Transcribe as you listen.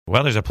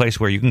Well, there's a place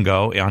where you can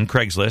go on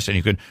Craigslist and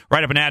you can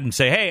write up an ad and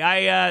say, hey,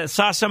 I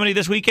saw somebody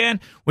this weekend.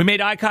 We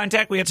made eye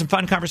contact. We had some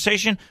fun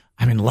conversation.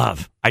 I'm in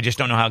love. I just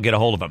don't know how to get a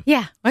hold of them.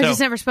 Yeah, I just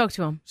never spoke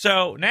to him.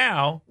 So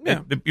now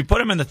you put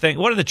them in the thing.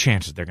 What are the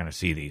chances they're going to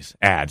see these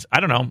ads? I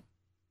don't know.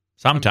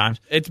 Sometimes.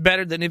 It's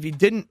better than if you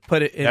didn't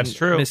put it in. That's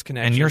true. Misconnection.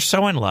 And you're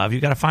so in love, you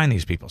got to find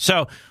these people.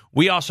 So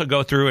we also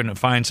go through and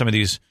find some of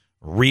these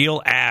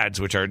real ads,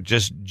 which are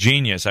just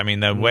genius. I mean,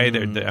 the way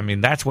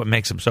that's what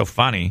makes them so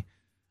funny.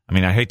 I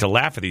mean, I hate to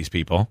laugh at these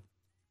people,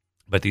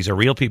 but these are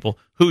real people,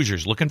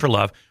 Hoosiers, looking for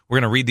love. We're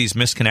going to read these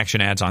misconnection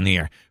ads on the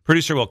air.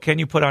 Producer Will, can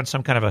you put on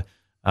some kind of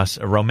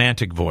a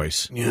romantic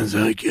voice? Yes,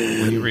 I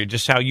can. Will you read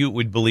just how you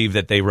would believe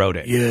that they wrote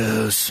it?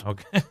 Yes.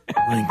 Okay.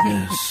 Like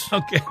this.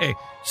 Okay.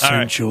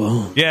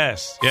 Sensual. Right.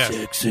 Yes.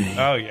 Sexy.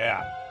 Oh,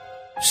 yeah.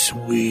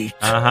 Sweet.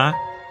 Uh-huh.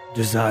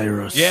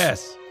 Desirous.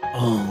 Yes.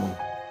 Oh,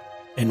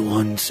 in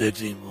one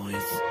sexy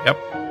voice. Yep.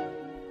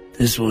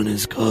 This one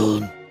is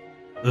called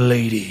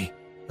Lady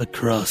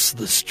Across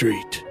the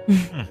Street.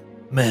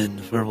 Man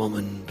for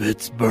Woman,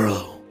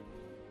 Pittsboro.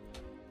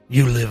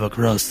 You live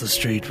across the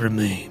street from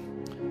me.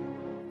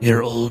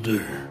 You're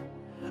older,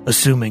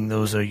 assuming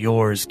those are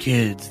yours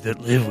kids that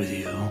live with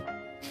you.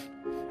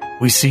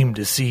 We seem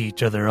to see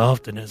each other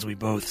often as we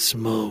both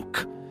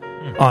smoke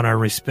on our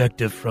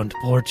respective front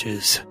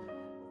porches.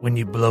 When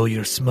you blow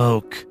your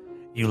smoke,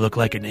 you look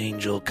like an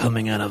angel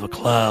coming out of a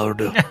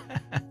cloud.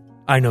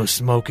 I know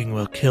smoking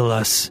will kill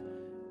us,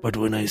 but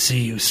when I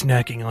see you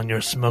snacking on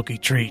your smoky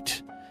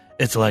treat,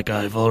 it's like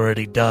I've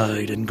already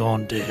died and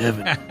gone to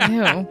heaven.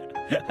 Ew.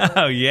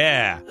 Oh,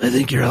 yeah. I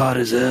think you're hot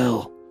as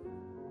hell.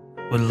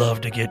 Would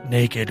love to get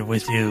naked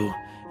with you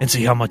and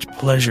see how much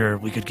pleasure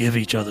we could give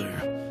each other.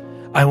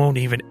 I won't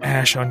even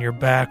ash on your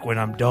back when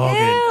I'm dogging.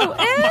 Ew,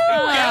 ew.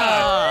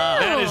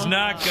 That is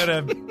not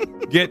going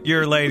to get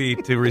your lady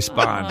to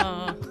respond.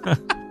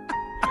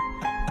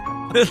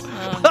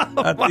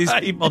 These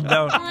people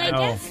don't Well, I know.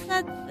 guess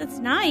that's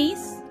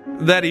nice.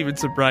 That even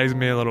surprised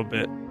me a little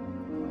bit.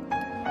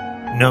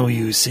 Know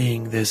you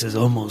seeing this is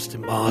almost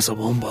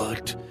impossible,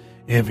 but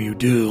if you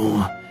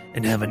do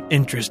and have an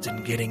interest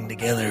in getting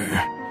together,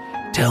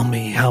 tell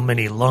me how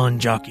many lawn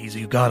jockeys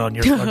you got on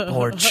your front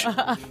porch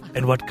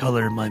and what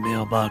color my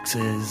mailbox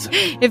is.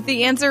 If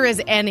the answer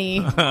is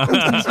any,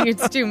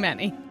 it's too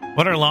many.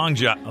 What are long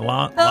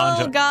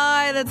The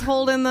guy that's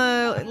holding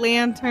the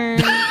lantern.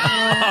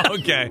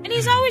 Okay. And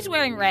he's always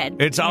wearing red.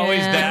 It's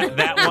always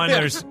that one.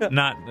 There's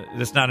not.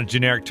 That's not a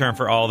generic term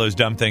for all those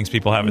dumb things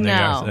people have in their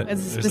No, house.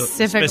 it's a There's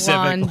specific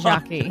lawn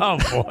jockey. Oh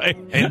boy!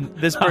 And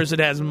this person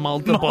has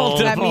multiple.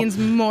 That means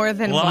more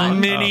than one.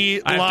 Mini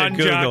I have lawn to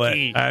Google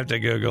jockey. it. I have to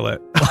Google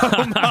it.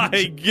 Oh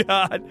my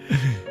God.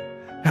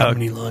 How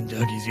many lawn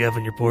jockeys you have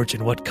on your porch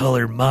and what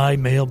color my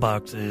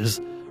mailbox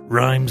is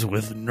rhymes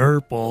with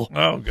Nurple.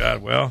 Oh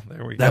God! Well,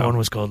 there we go. That one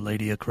was called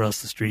Lady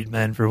Across the Street,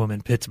 Man for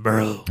Woman,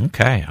 Pittsboro.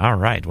 Okay. All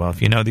right. Well,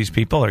 if you know these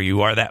people or you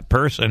are that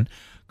person,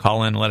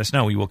 call in and let us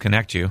know. We will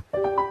connect you.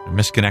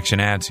 Misconnection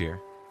ads here.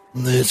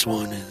 This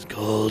one is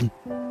called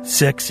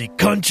Sexy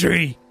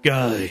Country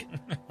Guy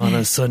on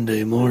a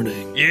Sunday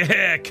morning.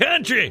 Yeah,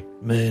 country.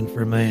 Man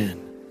for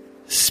Man.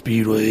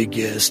 Speedway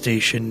gas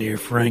station near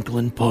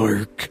Franklin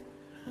Park.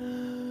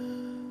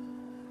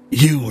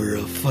 You were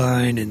a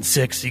fine and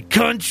sexy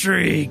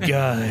country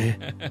guy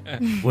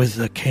with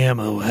a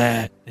camo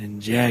hat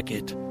and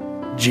jacket,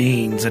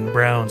 jeans and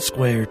brown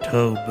square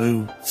toe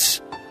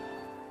boots.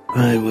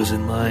 I was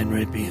in line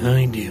right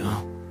behind you.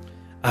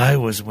 I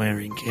was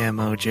wearing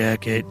camo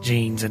jacket,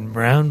 jeans, and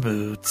brown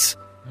boots.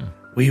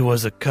 We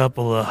was a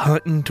couple of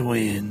hunting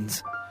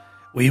twins.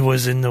 We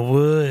was in the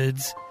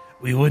woods.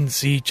 We wouldn't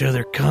see each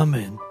other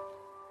coming.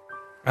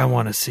 I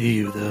want to see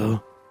you,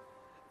 though.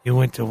 You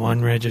went to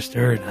one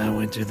register and I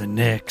went to the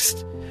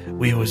next.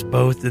 We was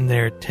both in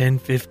there at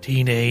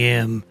 10:15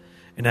 a.m.,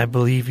 and I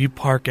believe you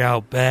park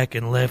out back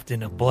and left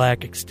in a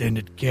black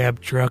extended cab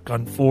truck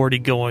on 40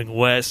 going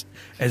west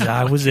as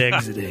I was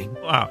exiting.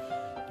 Wow.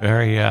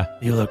 Very,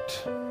 You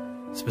looked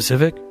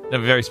specific?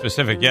 very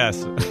specific. Yes.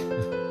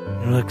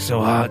 You looked so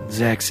hot and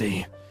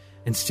sexy.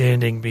 And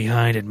standing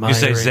behind admiring...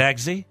 You say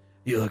Zagsy?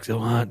 You look so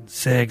hot and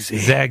sexy.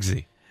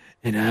 Zagsy.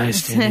 And I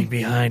standing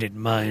behind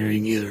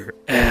admiring your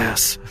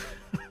ass.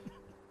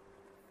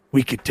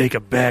 We could take a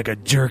bag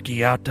of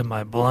jerky out to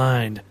my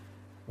blind.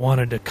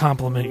 Wanted to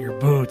compliment your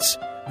boots.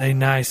 They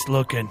nice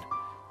looking.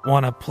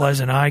 Want a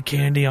pleasant eye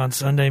candy on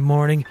Sunday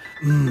morning?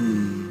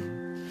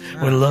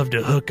 Would love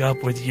to hook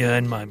up with you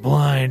in my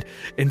blind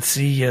and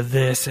see you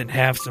this and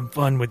have some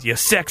fun with you,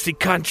 sexy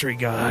country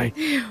guy.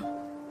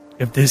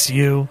 If this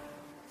you,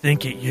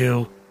 think it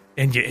you,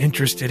 and you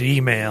interested,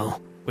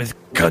 email with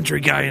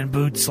country guy in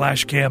boots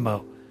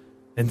 /camo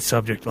and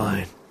subject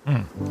line.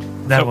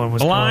 That one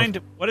was blind.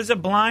 called, What is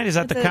it? Blind? Is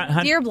that It's the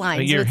a deer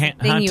blind, You're so it's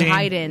the thing you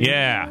hide in.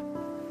 Yeah.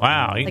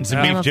 Wow. Eating Like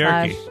some beef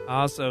camouflage. jerky.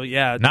 Also,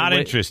 yeah. it's Not a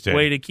way, interested.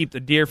 Way to keep the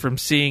deer from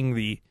seeing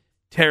the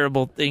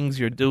terrible things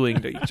you're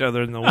doing to each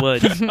other in the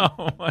woods.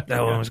 that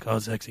one was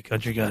called sexy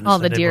country guy. on a All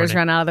the Sunday deers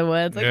morning. run out of the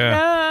woods. Like, Yeah.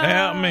 "Ah."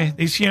 Help me.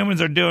 These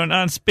humans are doing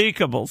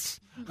unspeakables.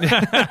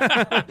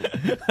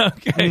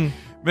 Okay.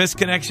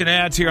 Misconnection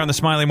ads here on the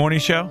Smiley Morning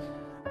Show.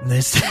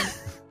 This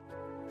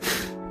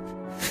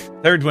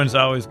Third one's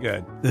always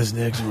good. this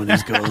next one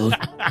is called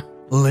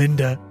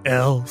Linda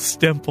L.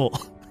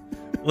 Stemple.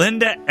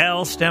 Linda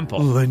L. Stemple.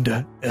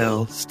 Linda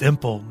L.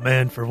 Stemple,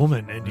 man for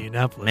woman,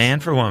 Indianapolis. Man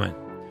for woman.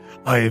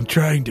 I am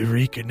trying to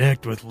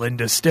reconnect with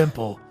Linda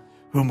Stemple,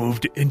 who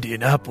moved to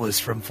Indianapolis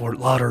from Fort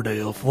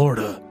Lauderdale,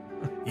 Florida.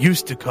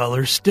 Used to call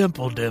her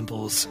Stemple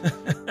Dimples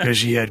because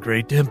she had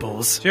great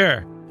dimples,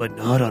 Sure. but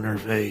not on her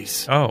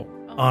face. Oh.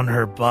 On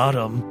her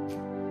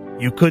bottom.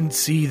 You couldn't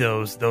see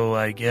those, though,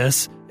 I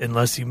guess,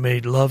 unless you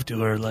made love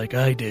to her like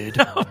I did.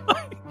 Oh,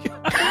 my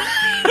God.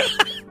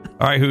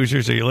 All right,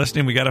 Hoosiers, are you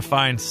listening? We got to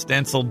find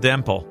Stencil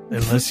Dimple.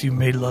 Unless you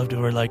made love to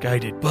her like I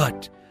did.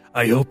 But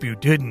I hope you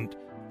didn't.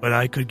 But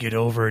I could get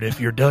over it if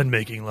you're done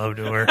making love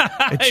to her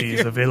and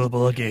she's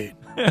available again.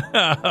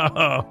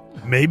 Oh.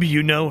 Maybe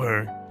you know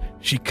her.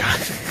 She kind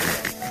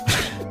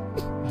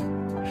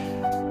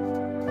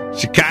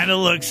of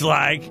looks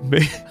like.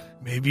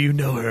 Maybe you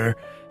know her.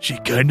 She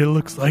kind of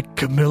looks like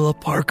Camilla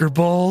Parker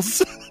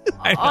Bowles.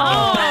 I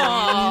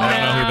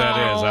don't know who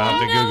that is. I'll have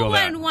to No Google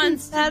that. one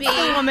wants to That's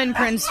be. the woman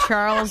Prince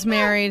Charles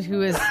married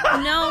who is.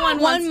 No one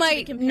wants One to be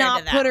might compared not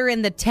to that. put her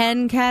in the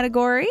 10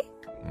 category.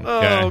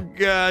 Okay. Oh,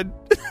 God.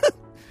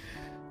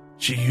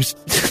 She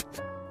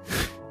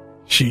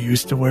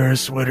used to wear a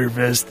sweater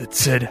vest that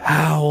said,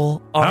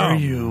 "How are Oh,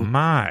 you?"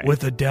 my.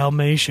 with a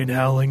Dalmatian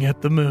howling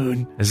at the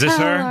moon. Is this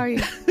How her? are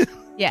you?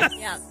 Yes.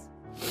 Yes.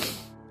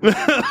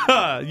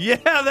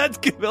 Yeah, that's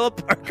Camilla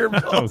Parker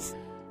Bowles.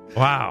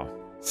 Wow.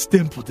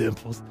 Stimple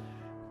Dimples.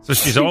 So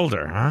she's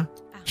older, huh?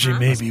 She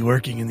may be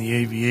working in the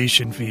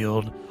aviation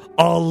field.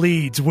 All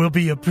leads will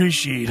be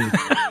appreciated.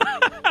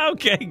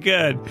 Okay,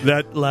 good.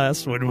 That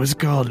last one was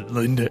called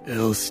Linda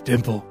L.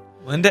 Stimple.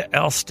 Linda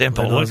L. Stimple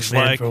That was looks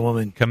man like for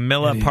woman.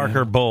 Camilla Anyhow.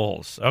 Parker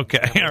Bowles. Okay,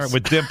 all right,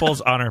 with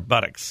dimples on her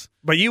buttocks.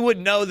 But you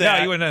wouldn't know that.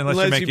 No, you wouldn't unless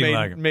you're making made,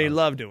 love. made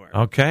love to her.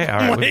 Okay, all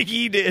right. Like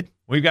he did.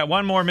 We've got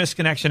one more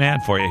misconnection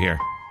ad for you here.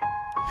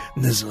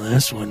 This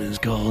last one is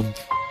called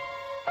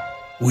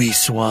We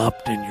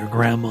Swapped in Your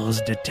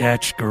Grandma's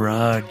Detached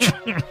Garage.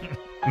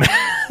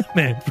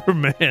 Man for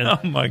man. Oh,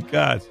 my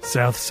God.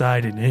 South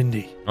Side in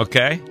Indy.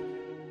 Okay.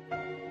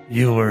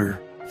 You were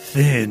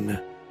thin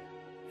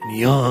and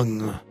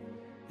young,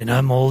 and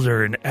I'm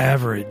older and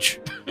average.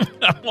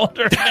 I'm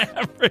older than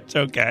average.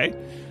 Okay.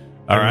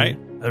 All right.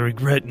 I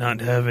regret not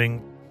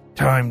having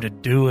time to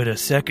do it a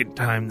second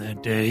time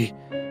that day,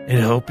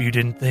 and hope you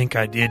didn't think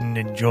I didn't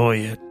enjoy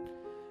it.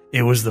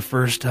 It was the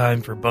first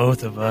time for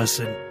both of us,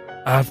 and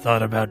I've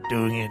thought about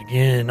doing it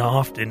again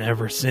often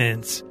ever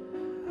since.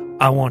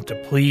 I want to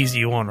please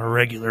you on a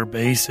regular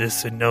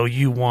basis and know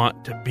you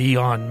want to be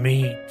on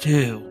me,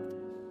 too.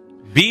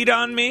 Beat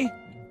on me?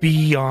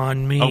 Be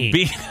on me. Oh,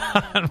 beat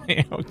on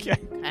me. Okay.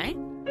 Okay.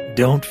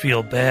 Don't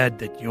feel bad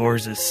that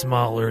yours is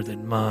smaller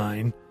than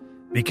mine,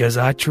 because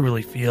I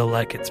truly feel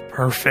like it's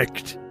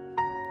perfect.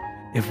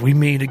 If we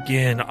meet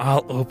again,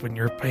 I'll open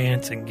your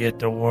pants and get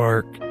to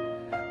work.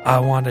 I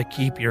want to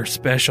keep your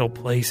special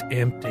place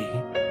empty.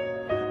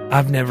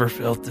 I've never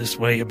felt this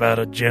way about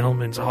a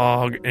gentleman's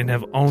hog and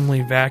have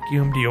only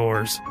vacuumed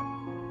yours,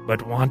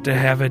 but want to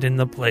have it in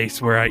the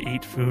place where I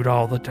eat food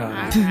all the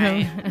time. All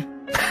right.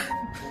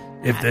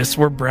 If this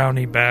were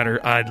brownie batter,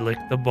 I'd lick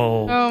the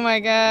bowl. Oh my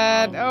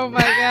God. Oh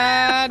my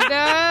God.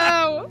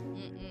 No.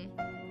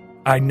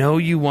 I know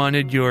you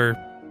wanted your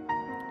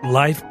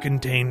life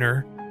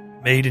container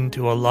made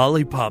into a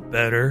lollipop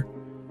better,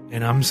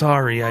 and I'm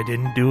sorry I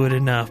didn't do it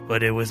enough,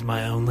 but it was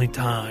my only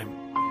time.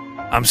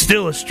 I'm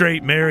still a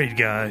straight married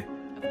guy,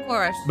 Of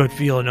course. but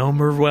feel an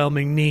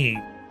overwhelming need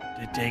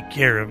to take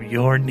care of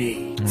your Oh,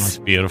 needs. that's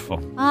beautiful.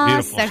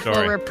 Beautiful Sexual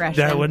story.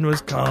 repression. That one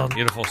was called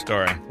Beautiful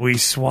story. We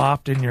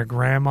Swapped in Your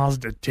Grandma's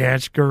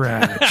Detached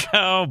Garage.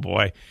 Oh,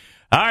 boy.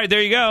 All right,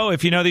 there you go.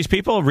 If you know these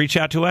people, reach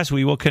out to us.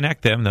 We will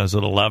connect them, those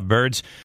little lovebirds.